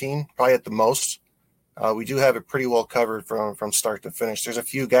 115, probably at the most. We do have it pretty well covered from start to finish. There's a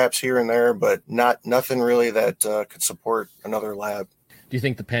few gaps here and there, but nothing really that could support another lab. Do you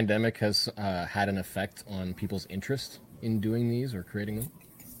think the pandemic has had an effect on people's interest in doing these or creating them?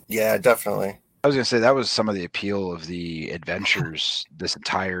 Yeah, definitely. I was going to say that was some of the appeal of the adventures this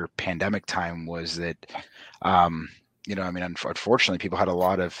entire pandemic time was that, unfortunately people had a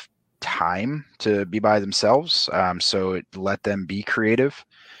lot of time to be by themselves. So it let them be creative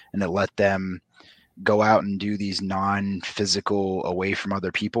and it let them go out and do these non-physical away from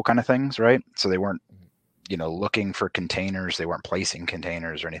other people kind of things. Right. So they weren't, looking for containers. They weren't placing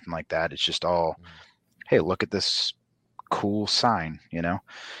containers or anything like that. It's just all, hey, look at this cool sign,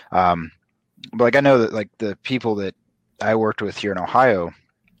 but like, I know that like the people that I worked with here in Ohio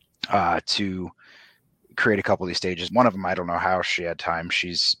to create a couple of these stages, one of them, I don't know how she had time.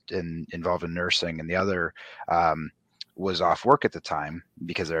 She's involved in nursing, and the other was off work at the time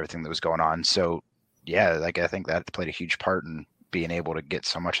because of everything that was going on. So yeah, like I think that played a huge part in being able to get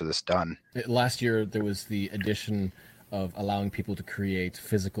so much of this done. Last year, there was the addition of allowing people to create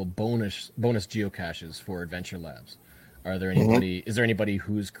physical bonus geocaches for Adventure Labs. Is there anybody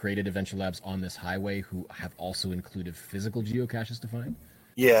who's created Adventure Labs on this highway who have also included physical geocaches to find?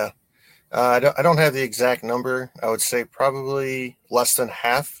 Yeah. I don't have the exact number. I would say probably less than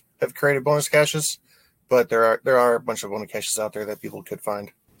half have created bonus caches, but there are a bunch of bonus caches out there that people could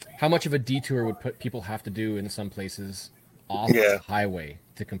find. How much of a detour would people have to do in some places off the highway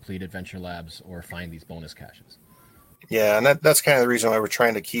to complete Adventure Labs or find these bonus caches? Yeah, and that's kind of the reason why we're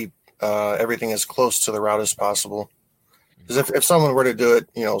trying to keep everything as close to the route as possible. Because if someone were to do it,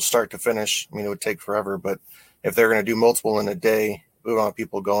 start to finish, it would take forever. But if they're going to do multiple in a day, we don't want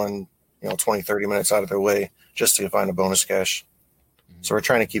people going 20, 30 minutes out of their way just to find a bonus cache. So we're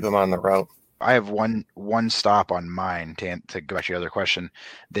trying to keep them on the route. I have one stop on mine to go back to your other question,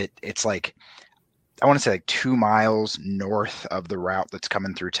 that it's like, I want to say like 2 miles north of the route that's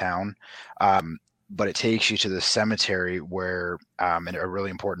coming through town. But it takes you to the cemetery where a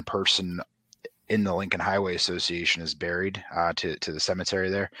really important person in the Lincoln Highway Association is buried, to the cemetery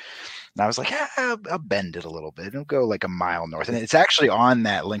there. And I was like, I'll bend it a little bit. It'll go like a mile north. And it's actually on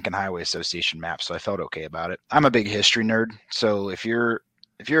that Lincoln Highway Association map. So I felt okay about it. I'm a big history nerd. So if you're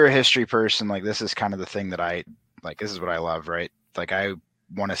a history person, like, this is kind of the thing that I like, this is what I love, right? Like, I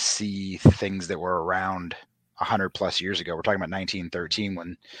want to see things that were around 100 plus years ago. We're talking about 1913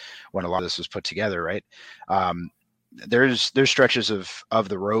 when a lot of this was put together, right? There's stretches of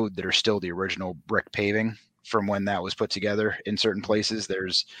the road that are still the original brick paving from when that was put together in certain places.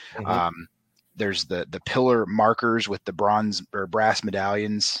 There's the pillar markers with the bronze or brass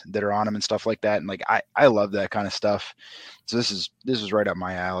medallions that are on them and stuff like that. And like, I love that kind of stuff. So this is right up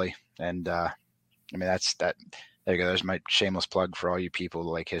my alley. And that's that. There you go. There's my shameless plug for all you people who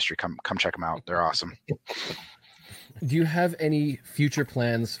like history. Come check them out. They're awesome. Do you have any future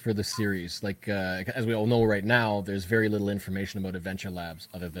plans for the series? Like, as we all know right now, there's very little information about Adventure Labs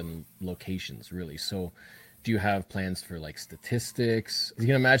other than locations, really. So do you have plans for like statistics? You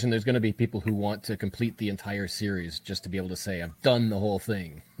can imagine there's going to be people who want to complete the entire series just to be able to say, I've done the whole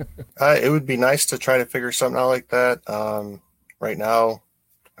thing. It would be nice to try to figure something out like that. Right now,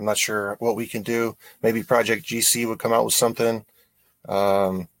 I'm not sure what we can do. Maybe Project GC would come out with something.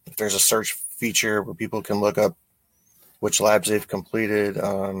 If there's a search feature where people can look up which labs they've completed.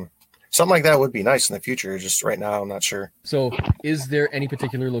 Something like that would be nice in the future. Just right now, I'm not sure. So is there any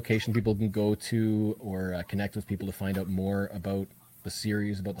particular location people can go to or connect with people to find out more about the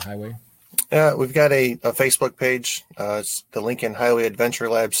series, about the highway? Yeah, we've got a Facebook page. It's the Lincoln Highway Adventure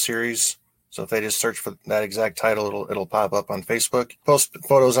Labs series. So if they just search for that exact title, it'll pop up on Facebook. Post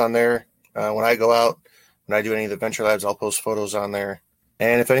photos on there. When I go out, when I do any of the Adventure Labs, I'll post photos on there.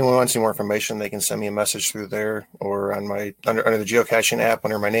 And if anyone wants any more information, they can send me a message through there or on my under the geocaching app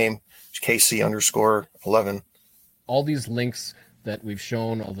under my name, KC_11. All these links that we've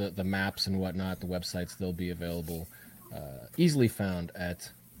shown, all the maps and whatnot, the websites, they'll be available, easily found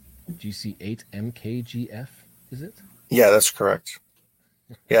at GC8MKGF, is it? Yeah, that's correct.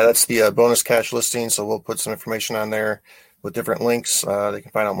 Yeah, that's the bonus cache listing. So we'll put some information on there with different links. They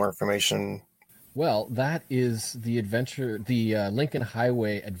can find out more information. Well, that is the Lincoln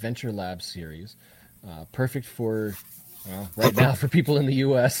Highway Adventure Lab series. Perfect for, right now, for people in the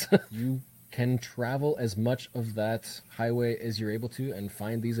U.S. You can travel as much of that highway as you're able to and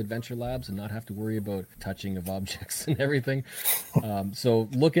find these adventure labs and not have to worry about touching of objects and everything. So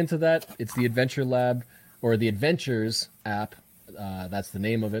look into that. It's the Adventure Lab or the Adventures app. That's the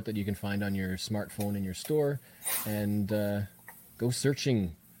name of it that you can find on your smartphone in your store. And go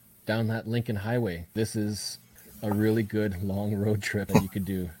searching down that Lincoln Highway. This is a really good long road trip that you could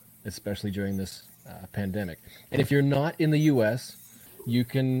do, especially during this pandemic. And if you're not in the U.S., you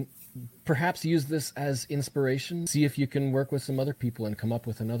can perhaps use this as inspiration. See if you can work with some other people and come up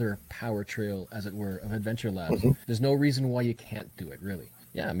with another power trail, as it were, of Adventure Labs. Mm-hmm. There's no reason why you can't do it, really.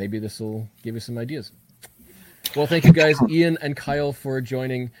 Yeah, maybe this will give you some ideas. Well, thank you guys, Ian and Kyle, for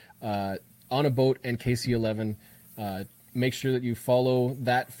joining On a Boat and KC11. Make sure that you follow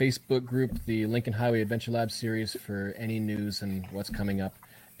that Facebook group, the Lincoln Highway Adventure Lab series, for any news and what's coming up.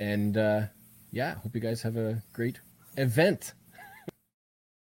 And hope you guys have a great event.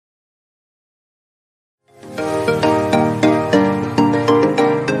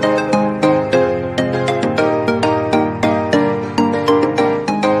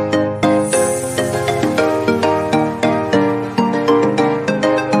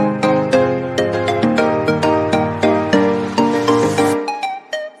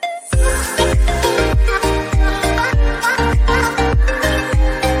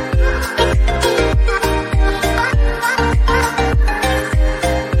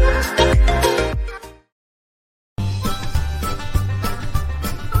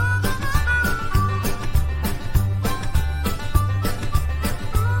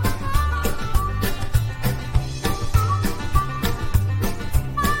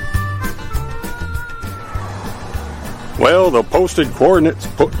 Well, the posted coordinates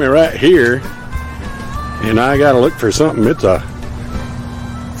put me right here, and I gotta look for something. It's a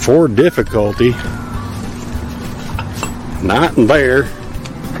 4 difficulty. Not in there.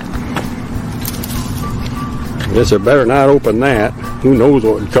 Guess I better not open that. Who knows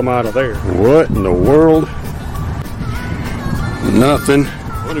what would come out of there? What in the world? Nothing.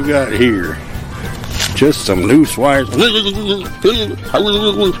 What do we got here? Just some loose wires.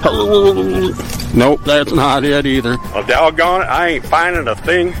 Nope, that's not it either. Well, doggone it, I ain't finding a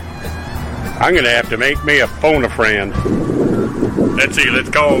thing. I'm gonna have to make me a phone-a-friend. Let's see, let's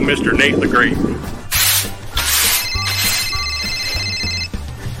call Mr. Nate the Great.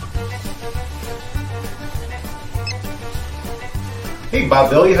 Hey, Bob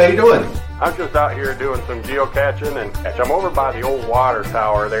Billy, how you doing? I'm just out here doing some geocaching, and I'm over by the old water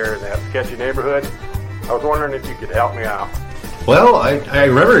tower there in that sketchy neighborhood. I was wondering if you could help me out. Well, I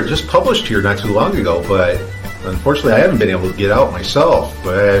remember it just published here not too long ago, but unfortunately I haven't been able to get out myself.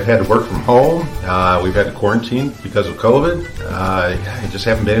 But I've had to work from home. We've had to quarantine because of COVID. I just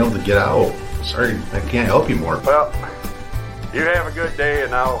haven't been able to get out. Sorry, I can't help you more. Well, you have a good day,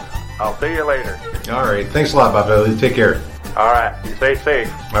 and I'll see you later. All right, thanks a lot, Bob Billy. Take care. All right, you stay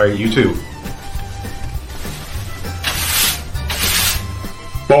safe. All right, you too.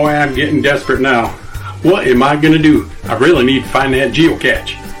 Boy, I'm getting desperate now. What am I going to do? I really need to find that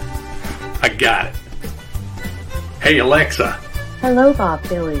geocache. I got it. Hey, Alexa. Hello, Bob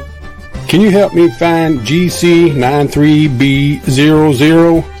Billy. Can you help me find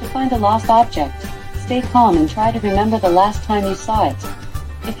GC93B00? To find a lost object, stay calm and try to remember the last time you saw it.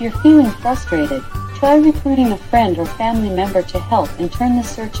 If you're feeling frustrated, try recruiting a friend or family member to help and turn the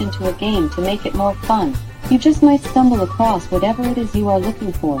search into a game to make it more fun. You just might stumble across whatever it is you are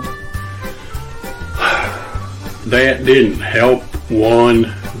looking for. That didn't help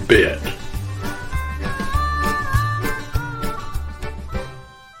one bit.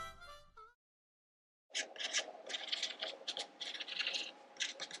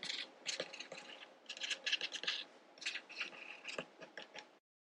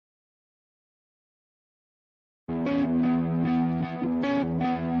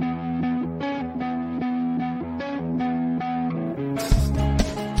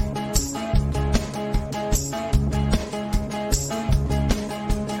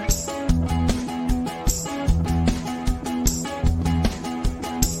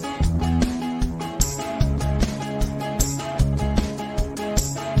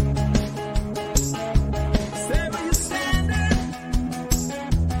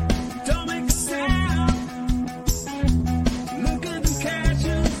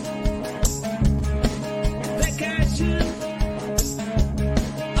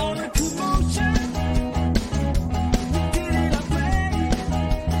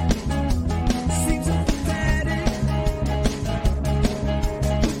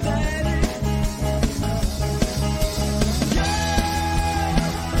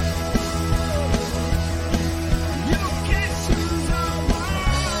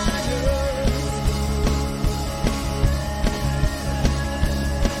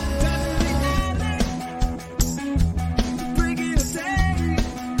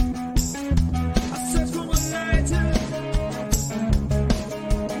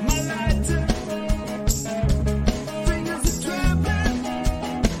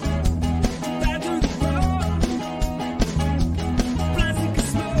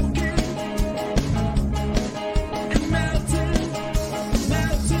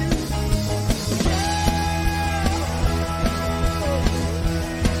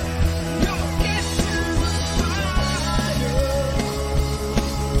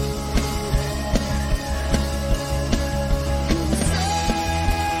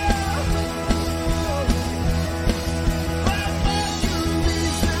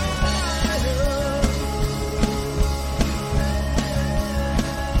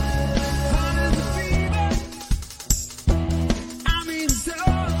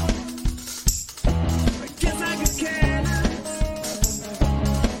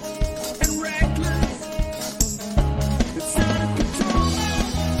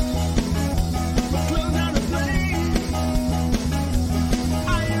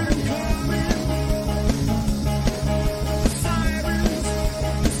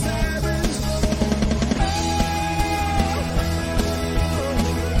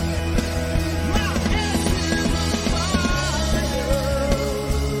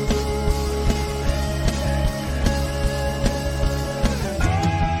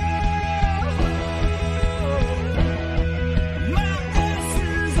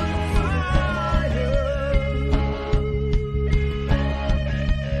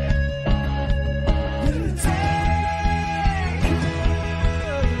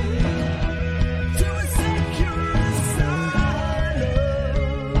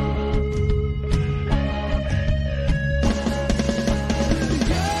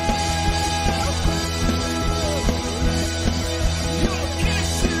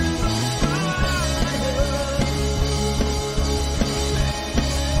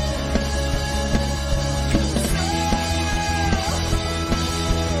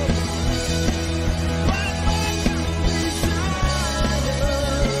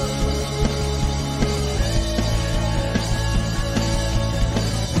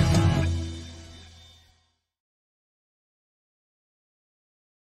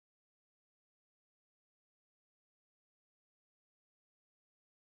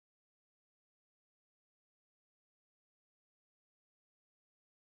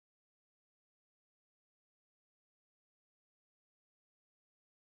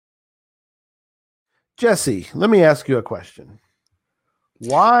 Jesse, let me ask you a question.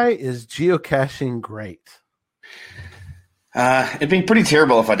 Why is geocaching great? It'd be pretty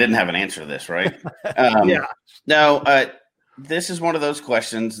terrible if I didn't have an answer to this, right? Yeah. No, this is one of those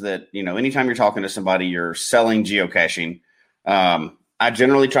questions that, anytime you're talking to somebody, you're selling geocaching. I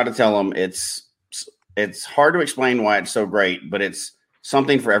generally try to tell them it's hard to explain why it's so great, but it's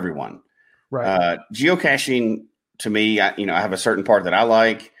something for everyone. Right. Geocaching, to me, I have a certain part that I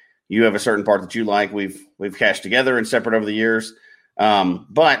like. You have a certain part that you like. We've cached together and separate over the years.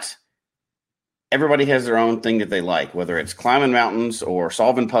 But everybody has their own thing that they like, whether it's climbing mountains or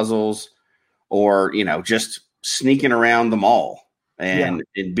solving puzzles or, just sneaking around the mall and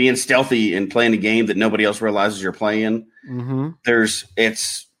being stealthy and playing a game that nobody else realizes you're playing. Mm-hmm.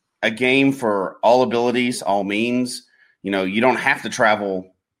 It's a game for all abilities, all means. You don't have to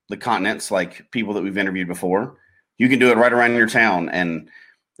travel the continents like people that we've interviewed before. You can do it right around your town. And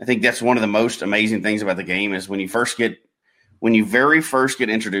I think that's one of the most amazing things about the game is when you very first get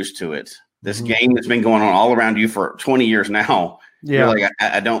introduced to it, this game that's been going on all around you for 20 years now. Yeah. You're like,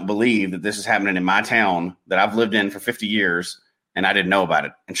 I don't believe that this is happening in my town that I've lived in for 50 years and I didn't know about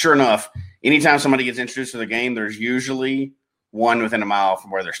it. And sure enough, anytime somebody gets introduced to the game, there's usually one within a mile from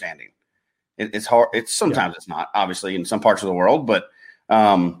where they're standing. It's hard. Sometimes it's not, obviously, in some parts of the world, but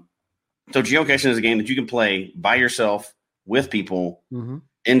so geocaching is a game that you can play by yourself with people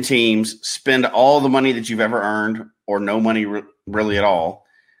in teams, spend all the money that you've ever earned or no money really at all,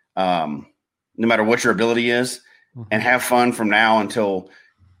 no matter what your ability is, and have fun from now until,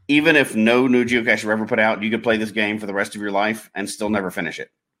 even if no new geocache are ever put out, you could play this game for the rest of your life and still never finish it.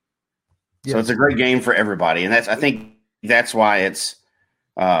 So it's a great game for everybody. And I think that's why it's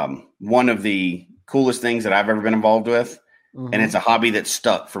one of the coolest things that I've ever been involved with. And it's a hobby that's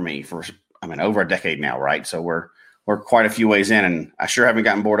stuck for me for, over a decade now. Right. So we're quite a few ways in and I sure haven't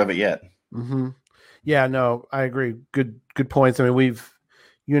gotten bored of it yet. Mm-hmm. Yeah, no, I agree. Good points.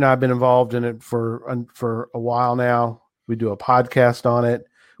 You and I have been involved in it for a while now. We do a podcast on it.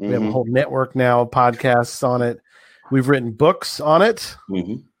 We have a whole network now of podcasts on it. We've written books on it.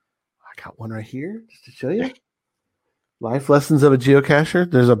 I got one right here just to show you. Life Lessons of a Geocacher.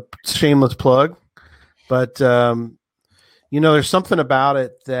 There's a shameless plug. But, there's something about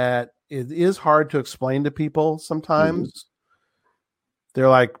it that it is hard to explain to people sometimes. They're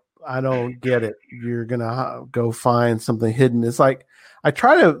like, I don't get it. You're going to go find something hidden. It's like,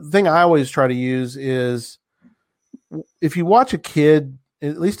 the thing I always try to use is if you watch a kid,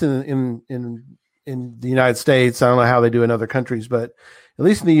 at least in the United States, I don't know how they do in other countries, but at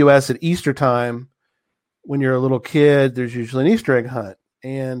least in the US at Easter time, when you're a little kid, there's usually an Easter egg hunt.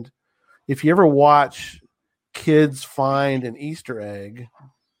 And if you ever watch kids find an Easter egg,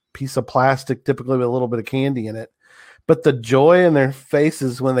 piece of plastic, typically with a little bit of candy in it, but the joy in their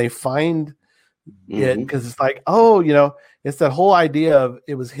faces when they find it, because it's like, it's that whole idea of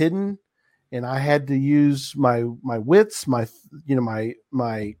it was hidden and I had to use my wits, my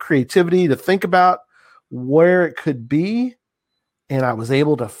creativity to think about where it could be. And I was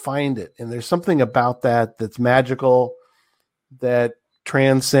able to find it. And there's something about that that's magical, that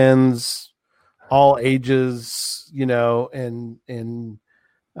transcends all ages, and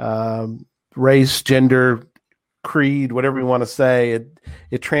race, gender, creed, whatever you want to say.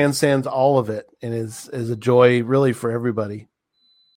 It transcends all of it and is a joy really for everybody.